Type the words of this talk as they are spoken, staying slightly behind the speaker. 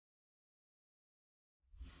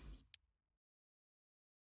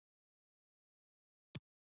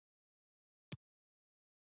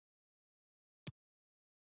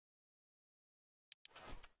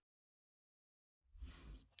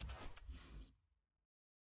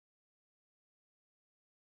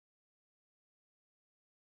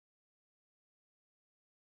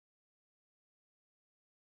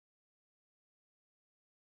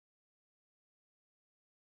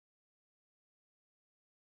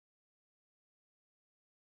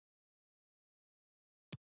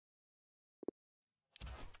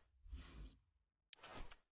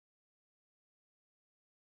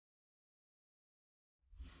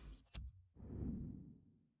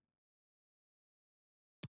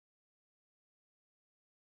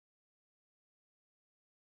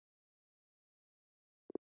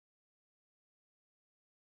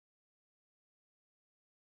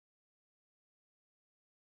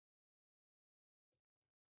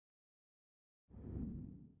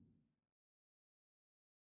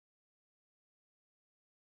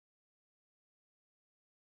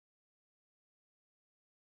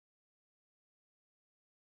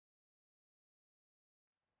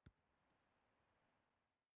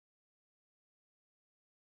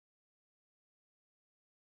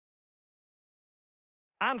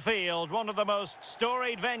Anfield, one of the most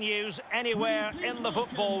storied venues anywhere in the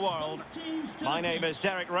football world. My name is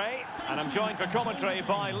Derek Ray, and I'm joined for commentary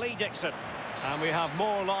by Lee Dixon. And we have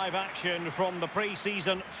more live action from the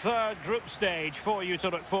pre-season third group stage for you to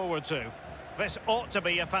look forward to. This ought to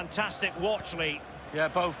be a fantastic watch, Lee. Yeah,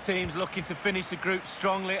 both teams looking to finish the group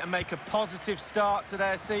strongly and make a positive start to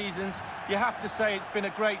their seasons. You have to say it's been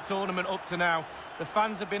a great tournament up to now. The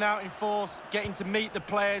fans have been out in force, getting to meet the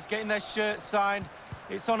players, getting their shirts signed.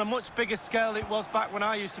 It's on a much bigger scale than it was back when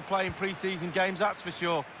I used to play in pre-season games, that's for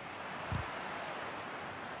sure.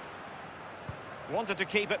 Wanted to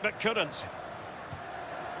keep it, but couldn't.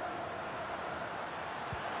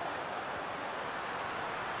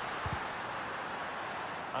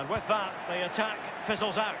 And with that, the attack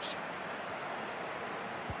fizzles out.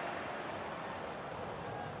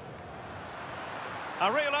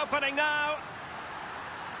 A real opening now.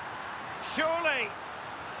 Surely.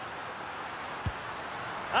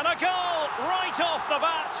 And a goal right off the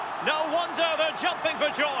bat. No wonder they're jumping for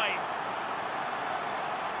joy.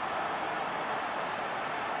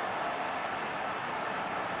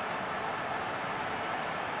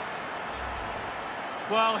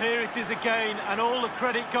 Well, here it is again, and all the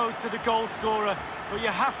credit goes to the goal scorer. But you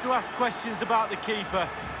have to ask questions about the keeper.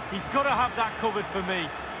 He's got to have that covered for me.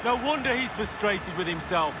 No wonder he's frustrated with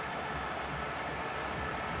himself.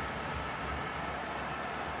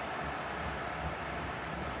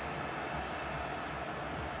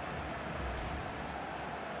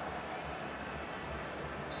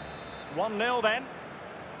 One 0 then.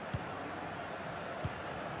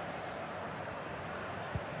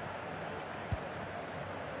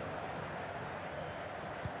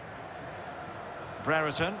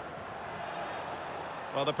 Brereton.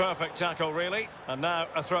 Well, the perfect tackle, really. And now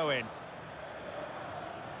a throw-in.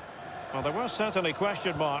 Well, there were certainly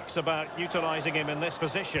question marks about utilising him in this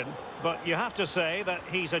position, but you have to say that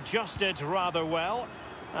he's adjusted rather well.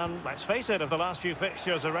 And let's face it, if the last few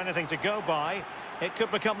fixtures are anything to go by, it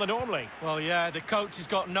could become the norm, Lee. Well, yeah, the coach has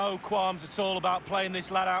got no qualms at all about playing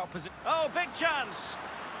this lad out of position. Oh, big chance!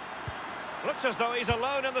 Looks as though he's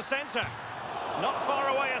alone in the centre. Not far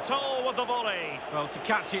away at all with the volley. Well, to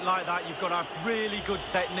catch it like that, you've got to have really good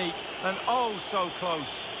technique, and oh, so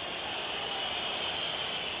close.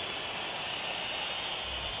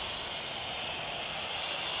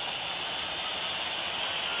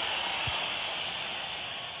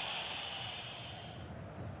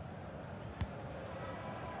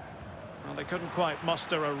 Well, they couldn't quite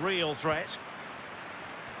muster a real threat.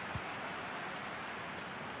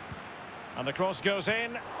 And the cross goes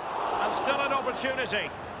in. And still an opportunity.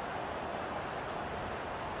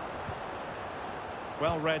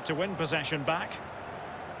 Well read to win possession back.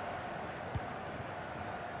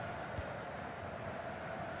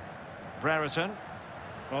 Brereton.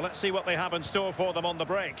 Well, let's see what they have in store for them on the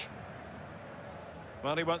break.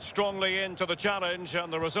 Well, he went strongly into the challenge,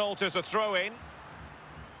 and the result is a throw-in.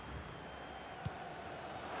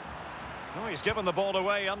 Oh, he's given the ball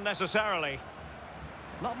away unnecessarily.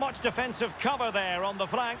 Not much defensive cover there on the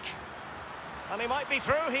flank. And he might be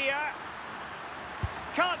through here.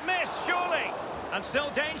 Can't miss, surely. And still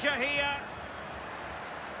danger here.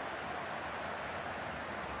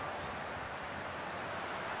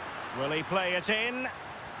 Will he play it in?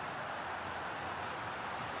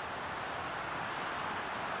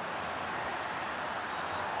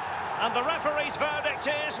 And the referee's verdict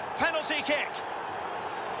is penalty kick.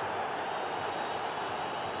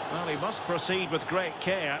 Well, he must proceed with great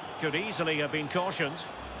care. Could easily have been cautioned.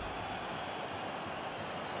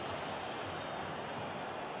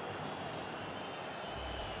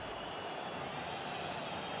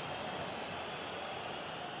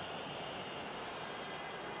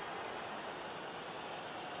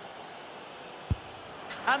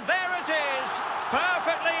 And there it is,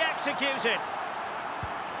 perfectly executed.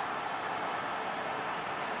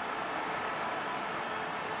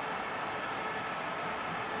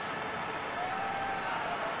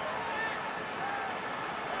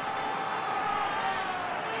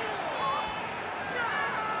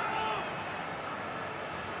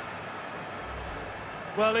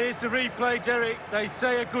 Well, here's the replay, Derek. They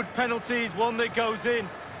say a good penalty is one that goes in.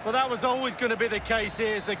 But that was always going to be the case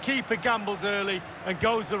here, as the keeper gambles early and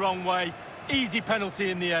goes the wrong way. Easy penalty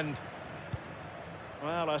in the end.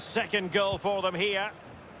 Well, a second goal for them here.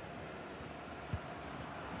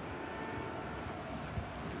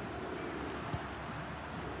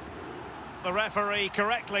 The referee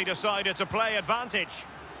correctly decided to play advantage.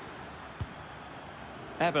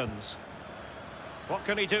 Evans. What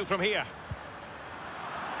can he do from here?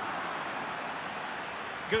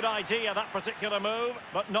 Good idea, that particular move,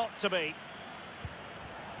 but not to be.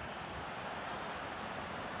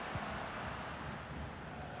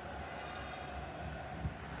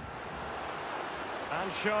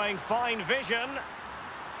 And showing fine vision.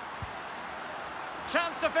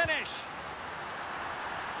 Chance to finish.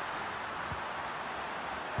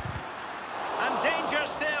 And danger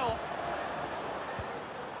still.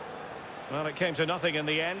 Well, it came to nothing in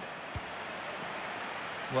the end.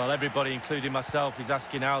 Well, everybody, including myself, is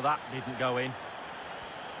asking how that didn't go in.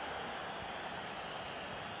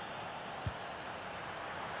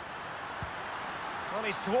 Well,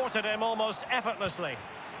 he's thwarted him almost effortlessly.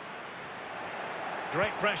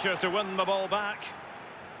 Great pressure to win the ball back.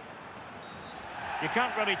 You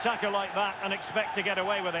can't really tackle like that and expect to get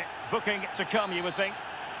away with it. Booking to come, you would think.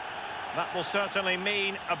 That will certainly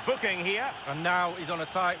mean a booking here. And now he's on a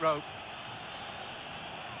tightrope.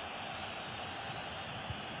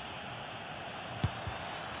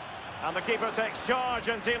 And the keeper takes charge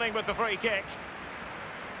in dealing with the free kick.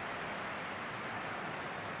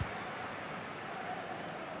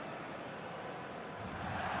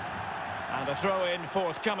 And a throw-in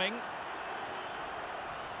forthcoming.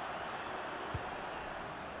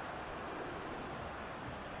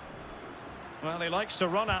 Well, he likes to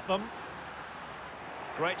run at them.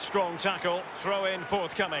 Great strong tackle, throw-in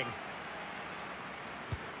forthcoming.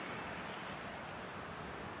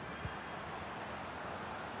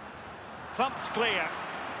 Thumped clear.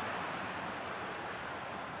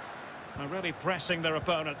 They're really pressing their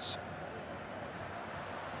opponents.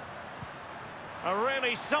 A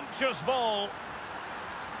really sumptuous ball.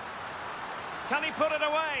 Can he put it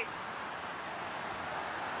away?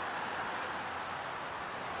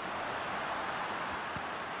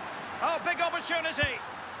 Oh, big opportunity.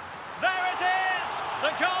 There it is!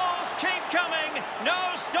 The goals keep coming.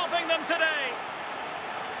 No stopping them today.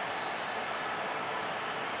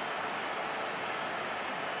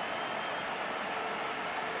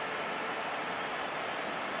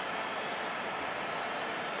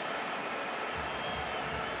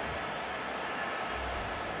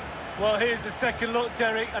 Well, here's a second look,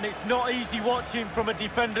 Derek, and it's not easy watching from a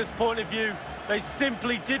defender's point of view. They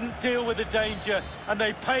simply didn't deal with the danger, and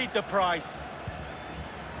they paid the price.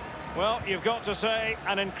 Well, you've got to say,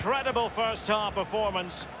 an incredible first-half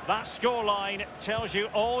performance. That scoreline tells you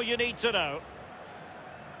all you need to know.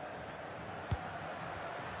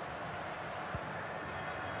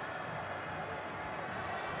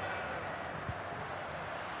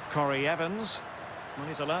 Corey Evans. Well,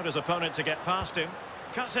 he's allowed his opponent to get past him.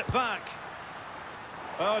 Cuts it back.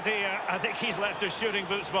 Oh dear, I think he's left his shooting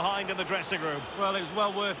boots behind in the dressing room. Well, it was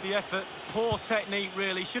well worth the effort. Poor technique,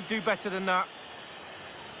 really. Should do better than that.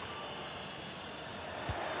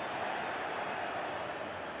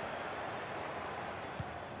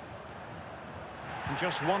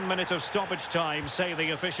 Just 1 minute of stoppage time, say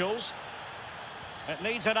the officials. It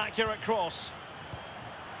needs an accurate cross.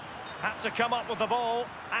 Had to come up with the ball,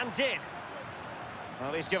 and did.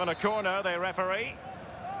 Well, he's given a corner, the referee.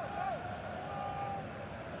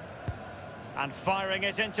 And firing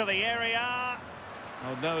it into the area.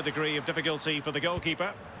 Well, no degree of difficulty for the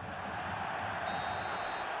goalkeeper.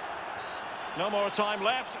 No more time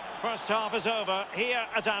left. First half is over here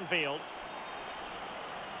at Anfield.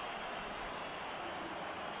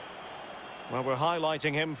 Well, we're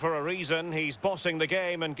highlighting him for a reason. He's bossing the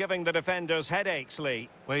game and giving the defenders headaches, Lee.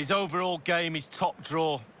 Well, his overall game is top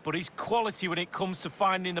draw, but his quality when it comes to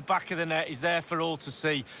finding the back of the net is there for all to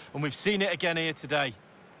see, and we've seen it again here today.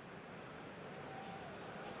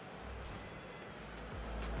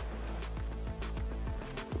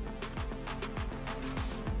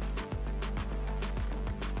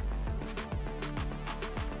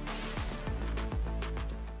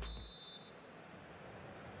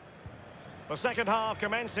 The second half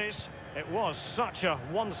commences. It was such a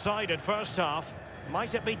one-sided first half.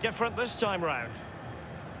 Might it be different this time round?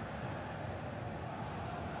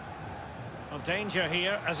 Well, danger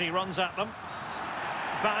here as he runs at them.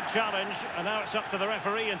 Bad challenge, and now it's up to the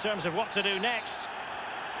referee in terms of what to do next.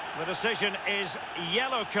 The decision is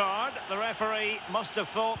yellow card. The referee must have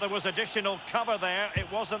thought there was additional cover there.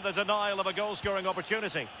 It wasn't the denial of a goal-scoring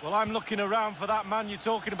opportunity. Well, I'm looking around for that man you're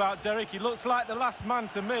talking about, Derek. He looks like the last man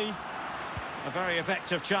to me. A very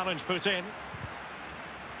effective challenge put in.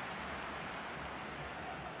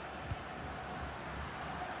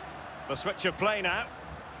 The switch of play now.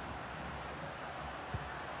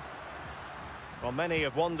 Well, many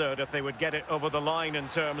have wondered if they would get it over the line in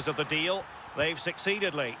terms of the deal. They've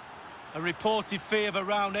succeeded, Lee. A reported fee of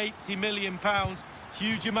around £80 million.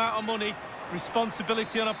 Huge amount of money.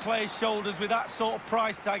 Responsibility on a player's shoulders with that sort of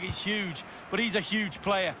price tag is huge. But he's a huge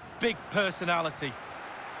player. Big personality.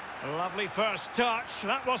 Lovely first touch.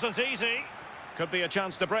 That wasn't easy. Could be a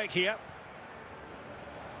chance to break here.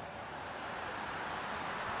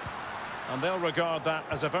 And they'll regard that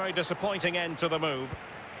as a very disappointing end to the move.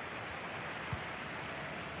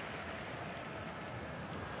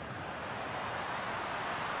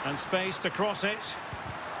 And space to cross it.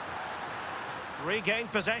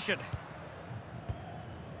 Regained possession.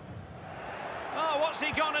 Oh, what's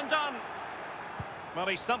he gone and done? Well,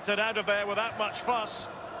 he stumped it out of there without much fuss.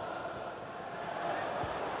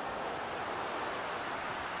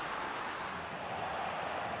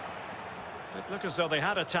 It looked as though they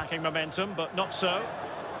had attacking momentum, but not so.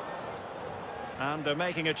 And they're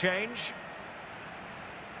making a change.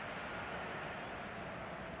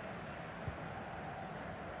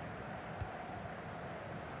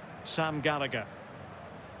 Sam Gallagher.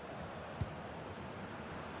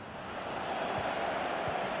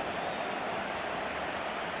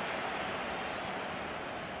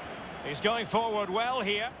 He's going forward well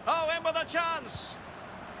here. Oh, in with a chance!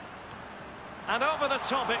 And over the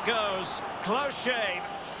top it goes. Close shave.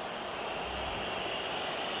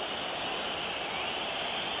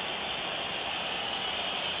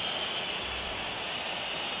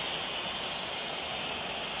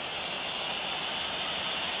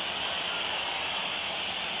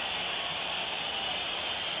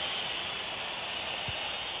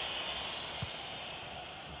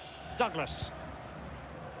 Douglas.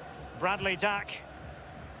 Bradley Dack.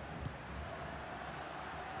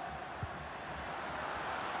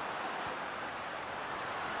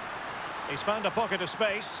 He's found a pocket of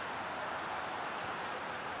space.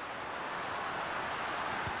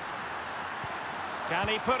 Can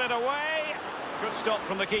he put it away? Good stop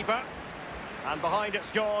from the keeper. And behind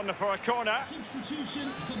it's gone for a corner. Substitution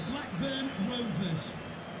for Blackburn Rovers.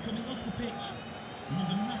 Coming off the pitch,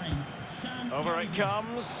 number 9, Sam Over it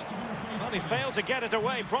comes. Well, he failed to get it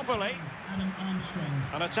away properly. Adam Armstrong.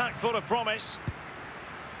 An attack full of promise.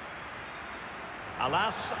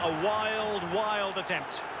 Alas, a wild, wild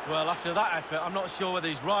attempt. Well, after that effort, I'm not sure whether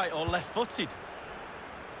he's right or left-footed.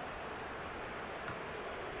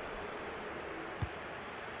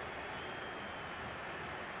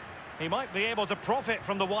 He might be able to profit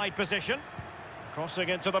from the wide position. Crossing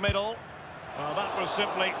into the middle. Well, that was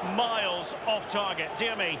simply miles off target,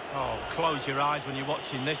 dear me. Oh, close your eyes when you're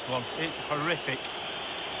watching this one. It's horrific.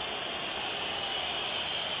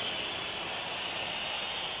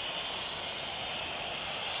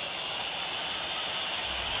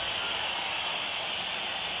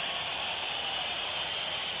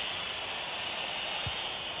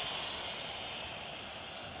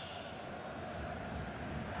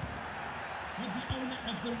 With the owner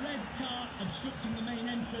of the red car obstructing the main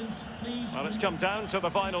entrance, please. Well, it's come down to the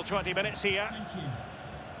final 20 minutes here. Thank you.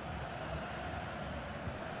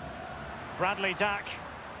 Bradley Dack.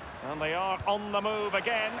 And they are on the move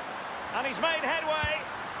again. And he's made headway.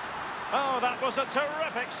 Oh, that was a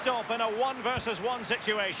terrific stop in a 1-versus-1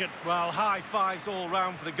 situation. Well, high fives all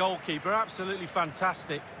round for the goalkeeper. Absolutely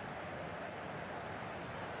fantastic.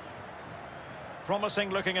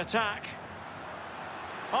 Promising looking attack.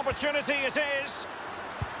 Opportunity it is.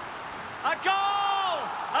 A goal!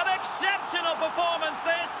 An exceptional performance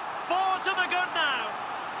this. 4 to the good now.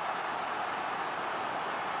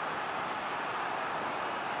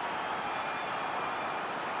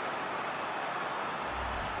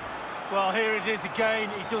 Well, here it is again.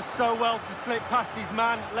 He does so well to slip past his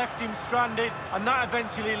man, left him stranded, and that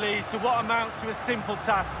eventually leads to what amounts to a simple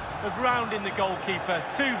task of rounding the goalkeeper.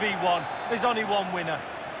 2v1. There's only one winner.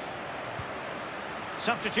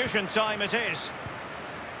 Substitution time it is.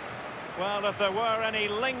 Well, if there were any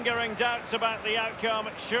lingering doubts about the outcome,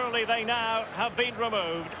 surely they now have been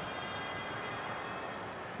removed.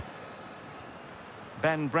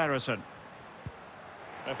 Ben Brereton.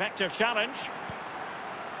 Effective challenge.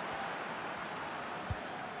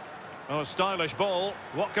 Oh, stylish ball.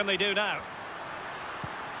 What can they do now?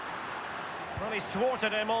 Well, he's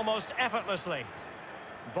thwarted him almost effortlessly.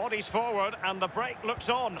 Bodies forward and the break looks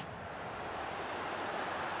on.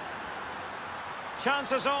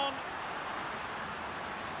 Chances on.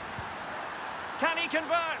 Can he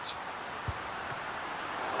convert?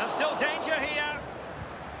 And still danger here.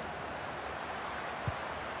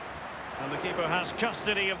 And the keeper has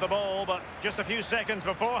custody of the ball, but just a few seconds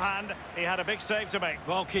beforehand, he had a big save to make.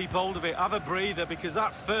 Well, keep hold of it. Have a breather, because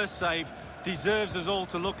that first save deserves us all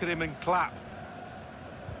to look at him and clap.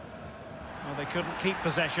 Well, they couldn't keep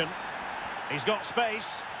possession. He's got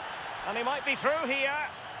space. And he might be through here.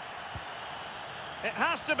 It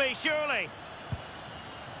has to be, surely.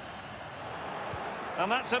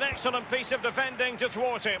 And that's an excellent piece of defending to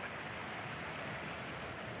thwart him.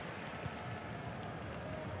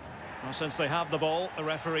 Well, since they have the ball, the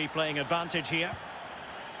referee playing advantage here.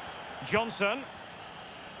 Johnson.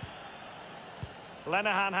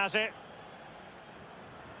 Lenehan has it.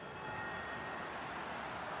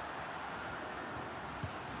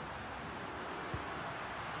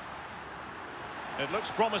 It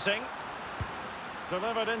looks promising.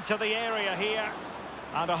 Delivered into the area here.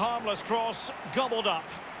 And a harmless cross gobbled up.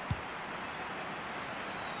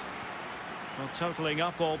 Well, totalling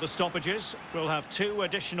up all the stoppages, we'll have 2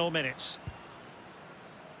 additional minutes.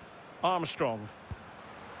 Armstrong.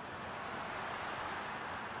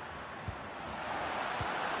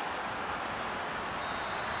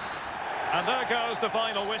 And there goes the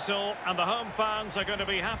final whistle, and the home fans are going to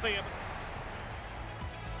be happy.